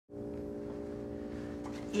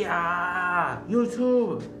Yeah,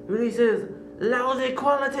 YouTube releases lousy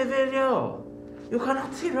quality video. You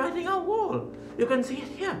cannot see writing on wall. You can see it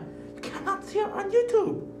here. You cannot see it on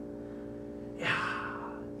YouTube. Yeah,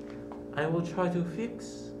 I will try to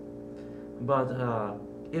fix. But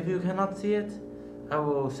if you cannot see it, I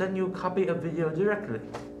will send you a copy of video directly.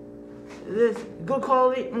 This good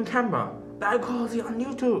quality on camera, bad quality on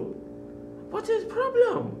YouTube. What's his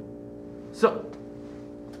problem? So,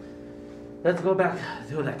 let's go back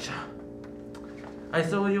to the lecture. I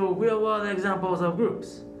showed you real-world examples of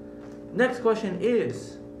groups. Next question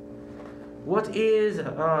is,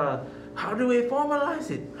 how do we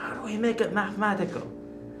formalize it? How do we make it mathematical?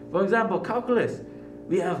 For example, calculus,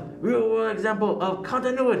 we have real-world example of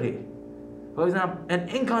continuity. For example, and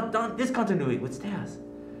discontinuity with stairs.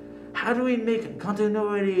 How do we make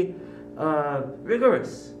continuity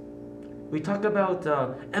rigorous? We talk about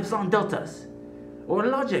epsilon deltas. Or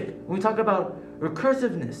logic, we talk about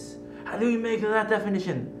recursiveness. How do we make that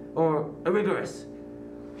definition or rigorous?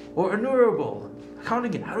 Or enumerable,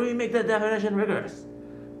 counting it. How do we make that definition rigorous?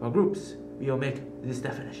 For groups, we will make this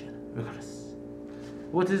definition rigorous.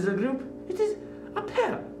 What is a group? It is a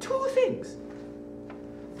pair, two things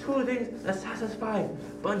that satisfy a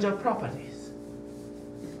bunch of properties.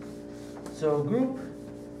 So group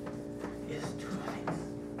is two things.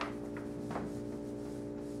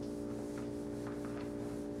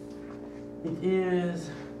 It is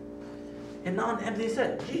a non-empty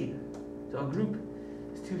set, G. So a group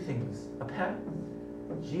is two things. A pair,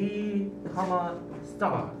 G, comma,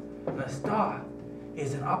 star. And a star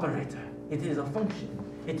is an operator. It is a function.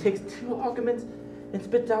 It takes two arguments and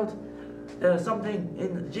spits out something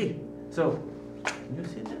in G. So, you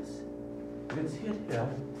see this? You can see it here.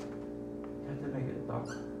 You have to make it dark.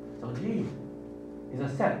 So G is a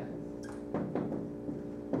set.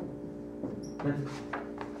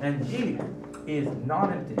 And G is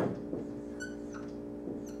non-empty.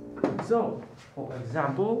 So, for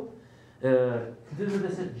example, consider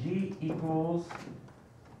this set G equals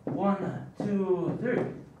 1, 2,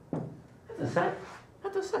 3. That's a set.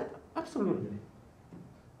 That's a set. Absolutely.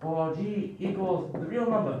 Or G equals the real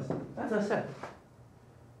numbers. That's a set.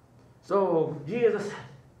 So G is a set.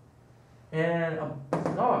 And a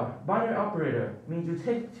star, binary operator, means you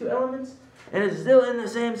take two elements and it's still in the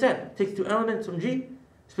same set. Takes two elements from G,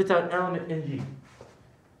 spits out an element in G.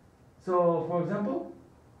 So for example,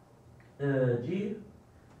 G,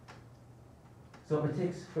 so it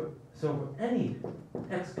takes for any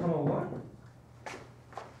x comma y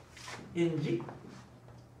in G,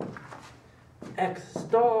 x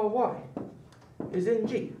star y is in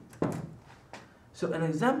G. So an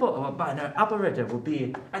example of a binary operator would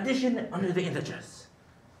be addition under the integers.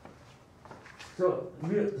 So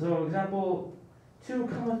example 2,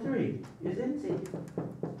 3 is in Z.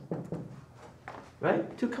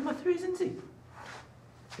 Right? 2, 3 is in Z.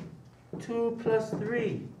 2 plus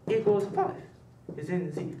 3 equals 5 is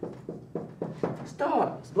in Z.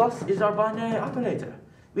 Star plus is our binary operator.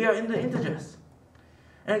 We are in the integers.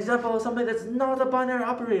 An example of something that's not a binary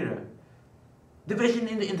operator. Division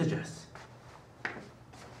in the integers.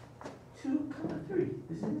 2, 3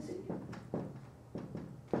 is in Z.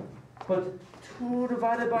 But 2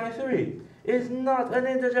 divided by 3 is not an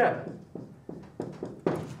integer.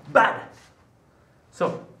 Bad!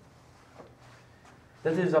 So,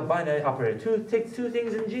 that is a binary operator. 2 takes two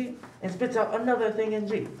things in G and spits out another thing in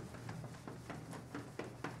G.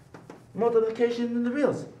 Multiplication in the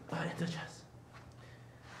reals are integers.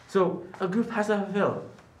 So, a group has to fulfill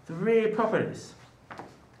 3 properties.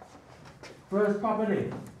 First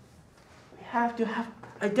property, we have to have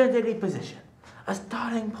identity position, a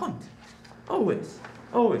starting point. Always.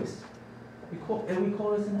 We call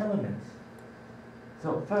this an element.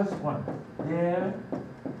 So, first one, there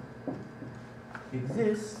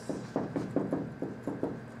exists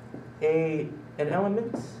an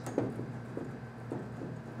element.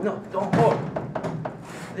 No, don't hold.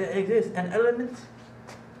 There exists an element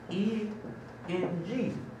E in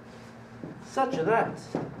G such that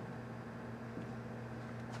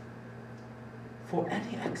for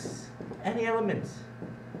any x, any element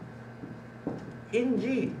in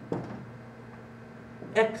G,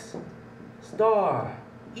 x star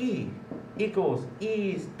E equals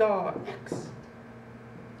E star x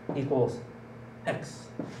equals x.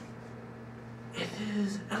 It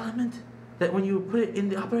is an element that when you put it in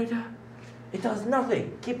the operator, it does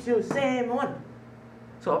nothing, keeps you same one.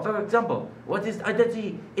 So for example, what is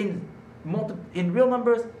identity in real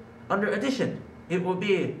numbers under addition? It will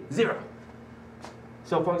be 0.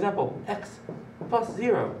 So for example, x plus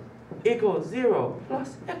 0 equals 0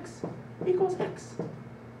 plus x equals x.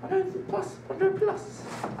 100 plus 100 plus.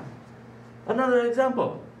 Another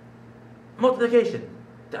example, multiplication.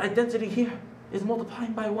 The identity here is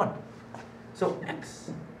multiplying by 1. So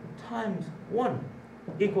x times 1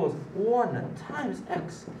 equals 1 times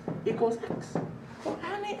x equals x for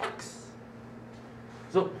any x.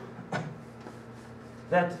 So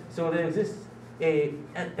there exists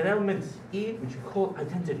an element E which we call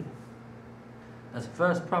identity. That's the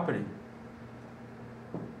first property.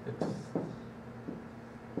 X.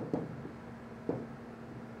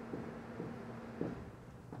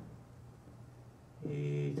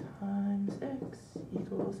 E times x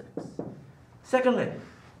equals x. Secondly,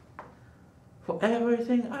 for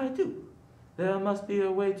everything I do, there must be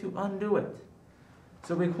a way to undo it.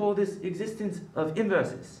 So we call this existence of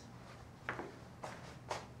inverses.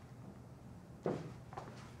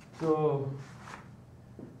 So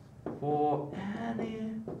for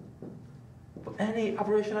any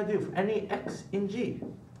operation I do, for any x in G,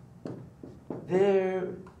 there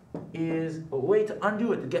is a way to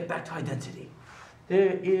undo it to get back to identity.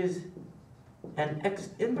 There is an x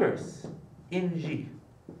inverse in G,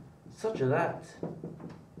 such that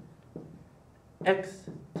x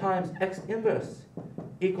times x inverse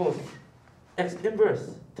equals x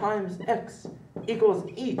inverse times x equals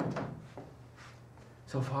E.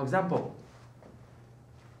 So for example,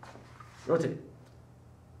 rotate,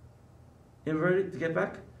 invert it to get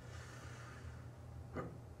back.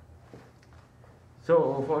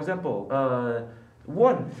 So for example,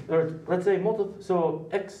 1, or let's say so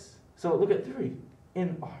x, so look at 3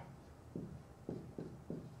 in R.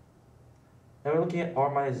 And we're looking at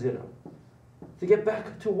R minus 0. To get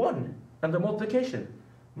back to 1 under multiplication,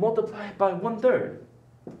 multiply it by 1/3.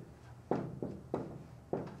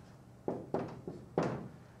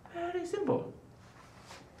 Very simple.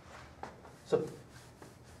 So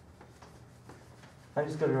I'm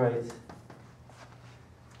just going to write.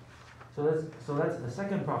 So that's the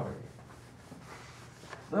second property.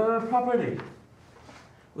 Third property.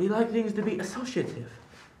 We like things to be associative.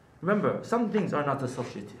 Remember, some things are not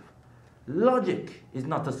associative. Logic is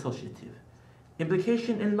not associative.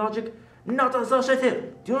 Implication in logic, not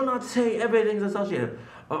associative. Do not say everything's associative,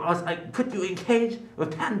 or else I put you in cage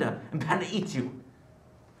with panda and panda eats you.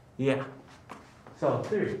 Yeah. So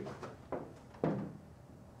 3.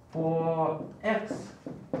 For x,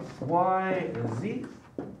 y, z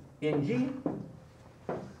in G,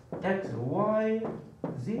 x, y,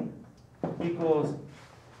 z equals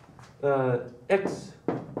x,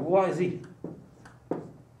 y, z.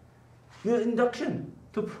 Use induction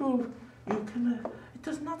to prove you can. It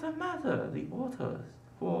does not matter the orders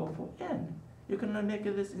for n. You can make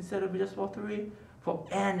this instead of just for 3 for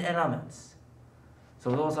n elements.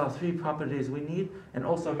 So those are 3 properties we need. And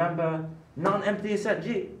also remember, non-empty set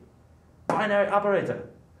G, binary operator.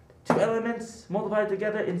 2 elements multiplied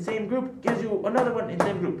together in same group gives you another one in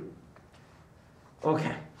same group.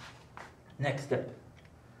 Okay. Next step.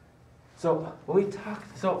 So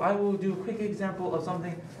I will do a quick example of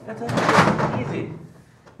something that's easy.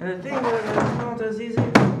 And the thing that is not as easy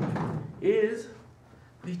is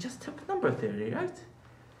we just took number theory, right?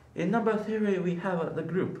 In number theory we have the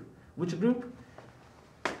group. Which group?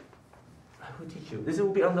 I will teach you. This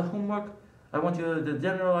will be on the homework. I want you to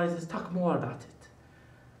generalize this, talk more about it.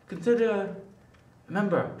 Consider,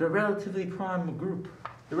 remember, the relatively prime group,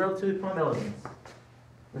 the relatively prime elements.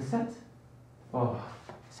 The set. Oh,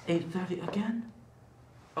 it's 8:30 again?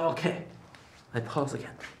 Okay, I pause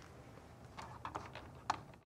again.